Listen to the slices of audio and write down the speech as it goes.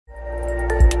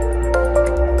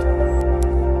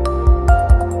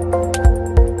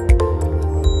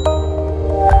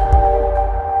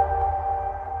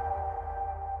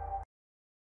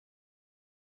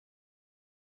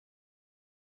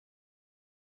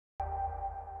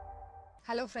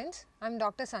Hello friends, I am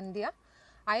Dr. Sandhya.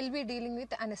 I will be dealing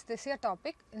with anesthesia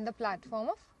topic in the platform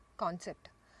of Koncpt.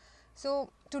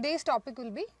 So today's topic will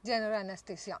be general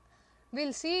anesthesia. We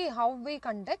will see how we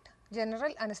conduct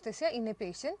general anesthesia in a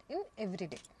patient in every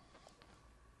day.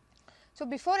 So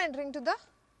before entering to the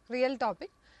real topic,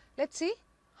 let us see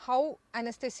how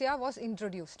anesthesia was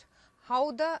introduced,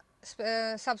 how the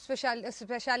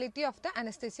speciality of the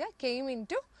anesthesia came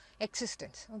into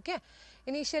existence. Okay.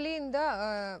 Initially in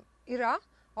the era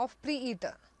of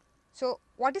pre-ether. So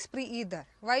what is pre-ether?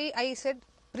 Why I said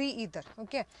pre-ether?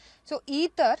 Okay. So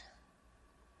ether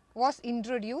was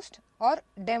introduced or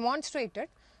demonstrated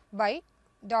by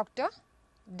Dr.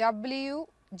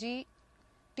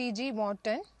 T.G.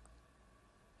 Morton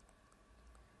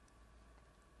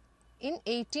in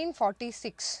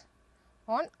 1846.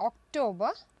 On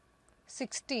October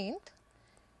 16th,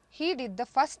 he did the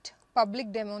first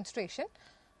public demonstration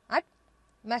at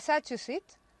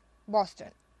Massachusetts,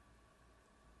 Boston.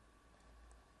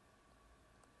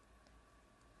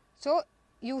 So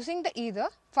using the ether,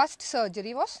 first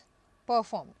surgery was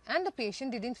performed and the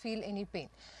patient did not feel any pain.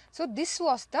 So this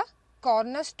was the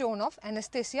cornerstone of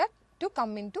anesthesia to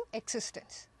come into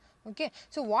existence. Okay.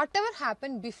 So whatever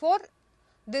happened before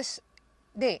this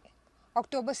day,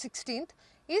 October 16th,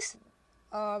 is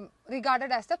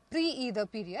regarded as the pre-ether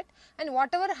period, and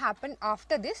whatever happened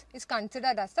after this is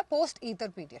considered as the post-ether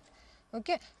period.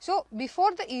 Okay. So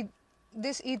before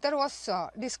this ether was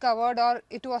discovered, or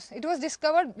it was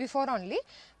discovered before only,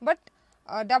 but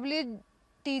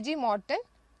T.G. Morton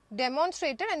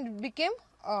demonstrated and became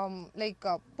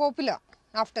popular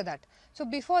after that. So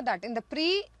before that, in the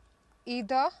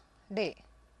pre-ether day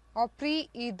or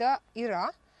pre-ether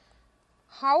era,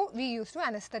 how we used to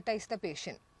anesthetize the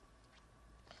patient.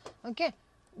 Okay.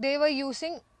 They were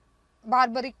using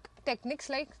barbaric techniques,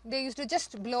 like they used to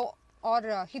just blow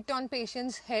or hit on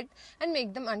patient's head and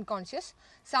make them unconscious.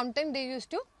 Sometimes they used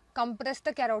to compress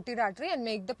the carotid artery and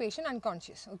make the patient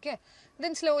unconscious. Okay.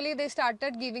 Then slowly they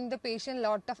started giving the patient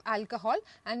lot of alcohol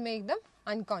and make them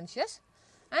unconscious,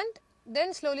 and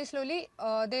then slowly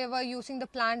they were using the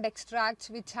plant extracts,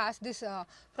 which has this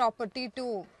property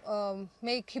to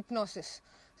make hypnosis.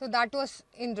 So that was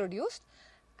introduced,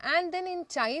 and then in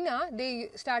China they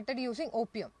started using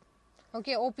opium.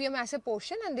 Okay, opium as a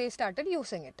potion, and they started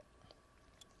using it.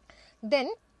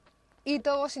 Then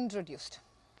ether was introduced.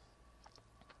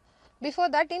 Before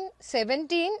that, in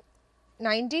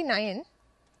 1799,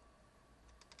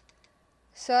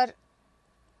 Sir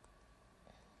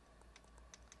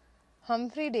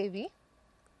Humphrey Davy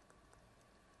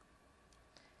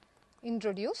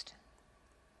introduced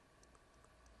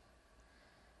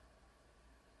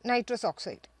nitrous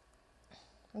oxide.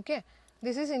 Okay,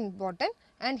 this is important,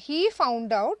 and he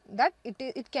found out that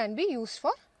it can be used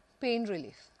for pain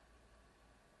relief.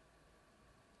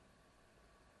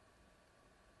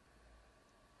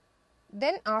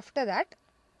 Then after that,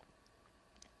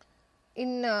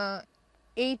 in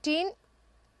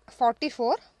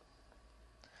 1844,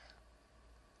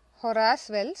 Horace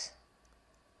Wells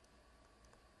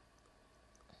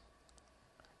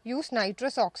used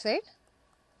nitrous oxide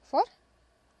for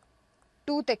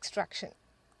tooth extraction,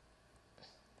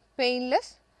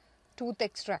 painless tooth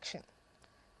extraction.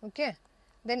 Okay.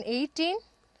 Then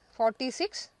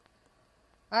 1846,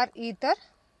 our ether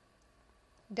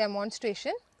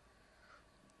demonstration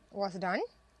was done.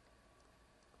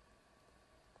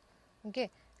 Okay.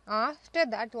 After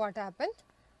that, what happened?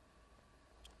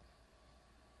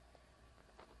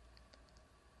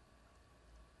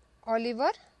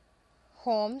 Oliver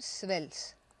Holmes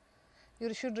Wells.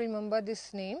 You should remember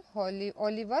this name,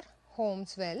 Oliver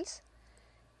Holmes Wells,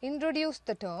 introduced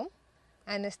the term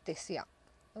anesthesia.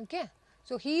 Okay.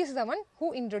 So he is the one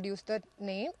who introduced the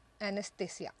name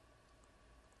anesthesia.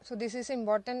 So this is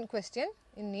important question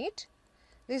in NEET.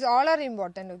 These all are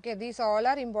important. Okay. These all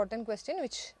are important question,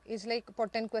 which is like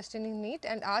potent question in NEET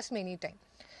and asked many times.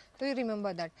 So you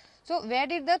remember that. So where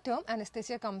did the term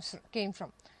anesthesia came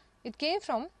from? It came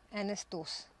from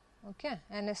anesthos. Okay.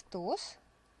 Anesthos,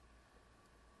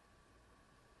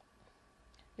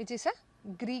 which is a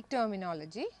Greek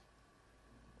terminology,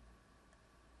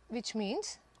 which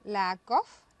means lack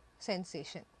of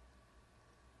sensation.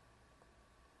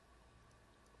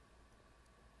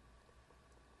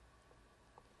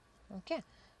 Okay.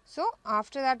 So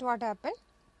after that, what happened?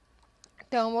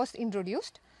 Term was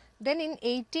introduced. Then in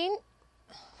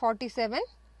 1847,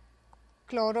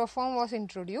 chloroform was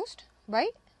introduced by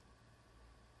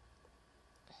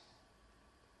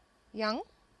Young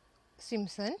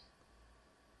Simpson.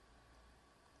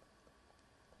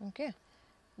 Okay.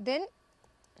 Then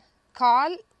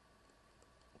Carl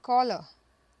Kohler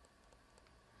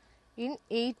in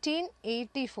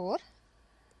 1884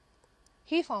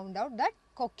 he found out that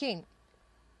cocaine,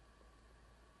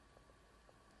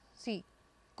 C,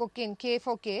 cocaine, K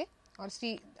for K or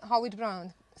C, how it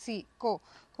pronounced, C, co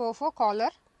for collar.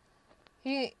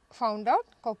 He found out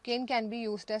cocaine can be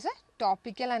used as a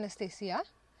topical anesthesia.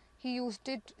 He used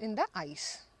it in the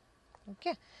eyes.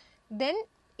 Okay. Then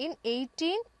in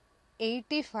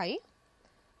 1885,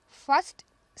 first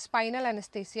spinal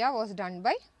anesthesia was done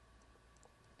by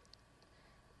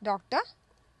Dr.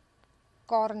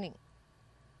 Corning.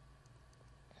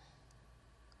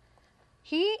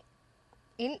 He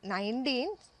in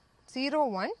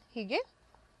 1901 he gave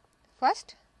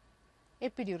first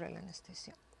epidural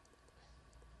anesthesia.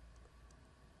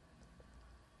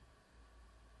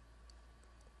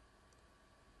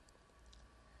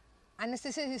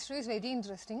 Anesthesia history is very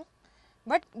interesting,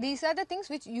 but these are the things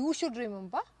which you should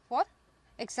remember for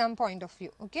exam point of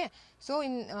view. Okay. So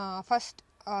in first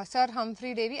Sir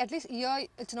Humphrey Davy, at least year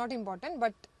it's not important,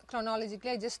 but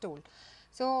chronologically I just told.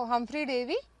 So Humphrey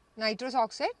Davy, nitrous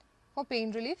oxide for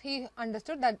pain relief, he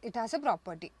understood that it has a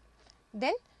property.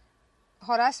 Then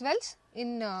Horace Wells,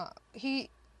 in he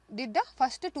did the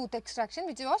first tooth extraction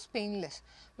which was painless,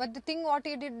 but the thing what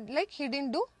he did, like he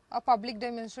didn't do a public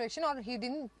demonstration or he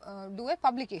didn't do a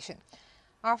publication.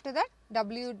 After that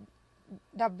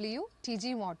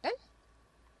T.G. Morton,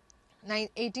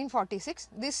 1846,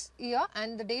 this year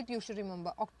and the date you should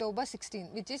remember, October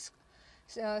 16, which is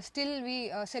still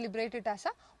we celebrate it as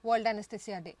a World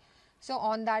Anesthesia Day. So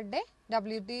on that day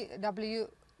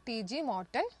T.G.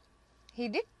 Morton, he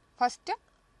did first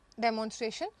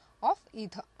demonstration of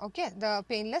ether. Okay, the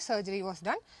painless surgery was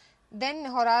done. Then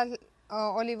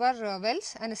Oliver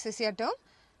Wells, anesthesia term,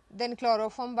 then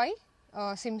chloroform by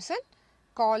Simpson,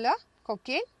 collar,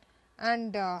 cocaine,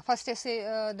 and first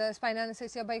the spinal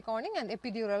anesthesia by Corning, and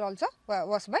epidural also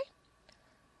was by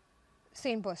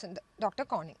same person, Dr.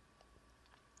 Corning.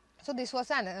 So this was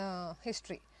an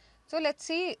history. So let's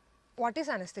see what is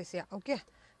anesthesia. Okay,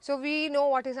 so we know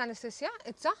what is anesthesia.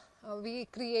 It's a we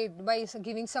create by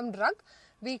giving some drug,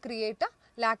 we create a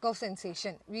lack of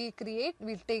sensation. We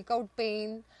take out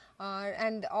pain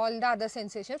and all the other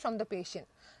sensation from the patient.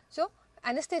 So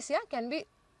anesthesia can be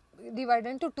divided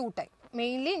into two types,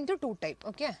 mainly into two types.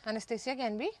 Okay, anesthesia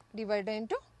can be divided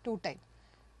into two types.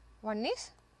 One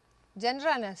is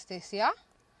general anesthesia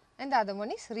and the other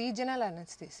one is regional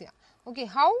anesthesia. Okay,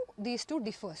 how these two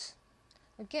differs?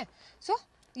 Okay, so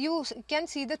you can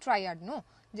see the triad, no,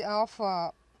 of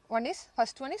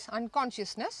first one is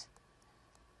unconsciousness,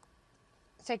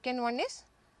 second one is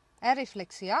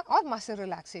areflexia or muscle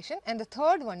relaxation, and the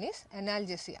third one is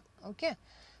analgesia. Okay,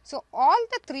 so all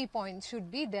the 3 points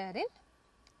should be there in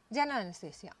general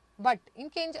anesthesia, but in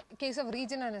case of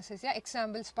regional anesthesia,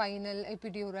 example spinal,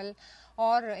 epidural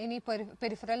or any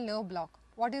peripheral nerve block,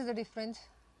 what is the difference?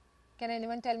 Can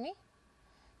anyone tell me?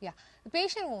 Yeah, the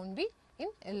patient won't be in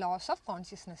a loss of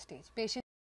consciousness stage. Patient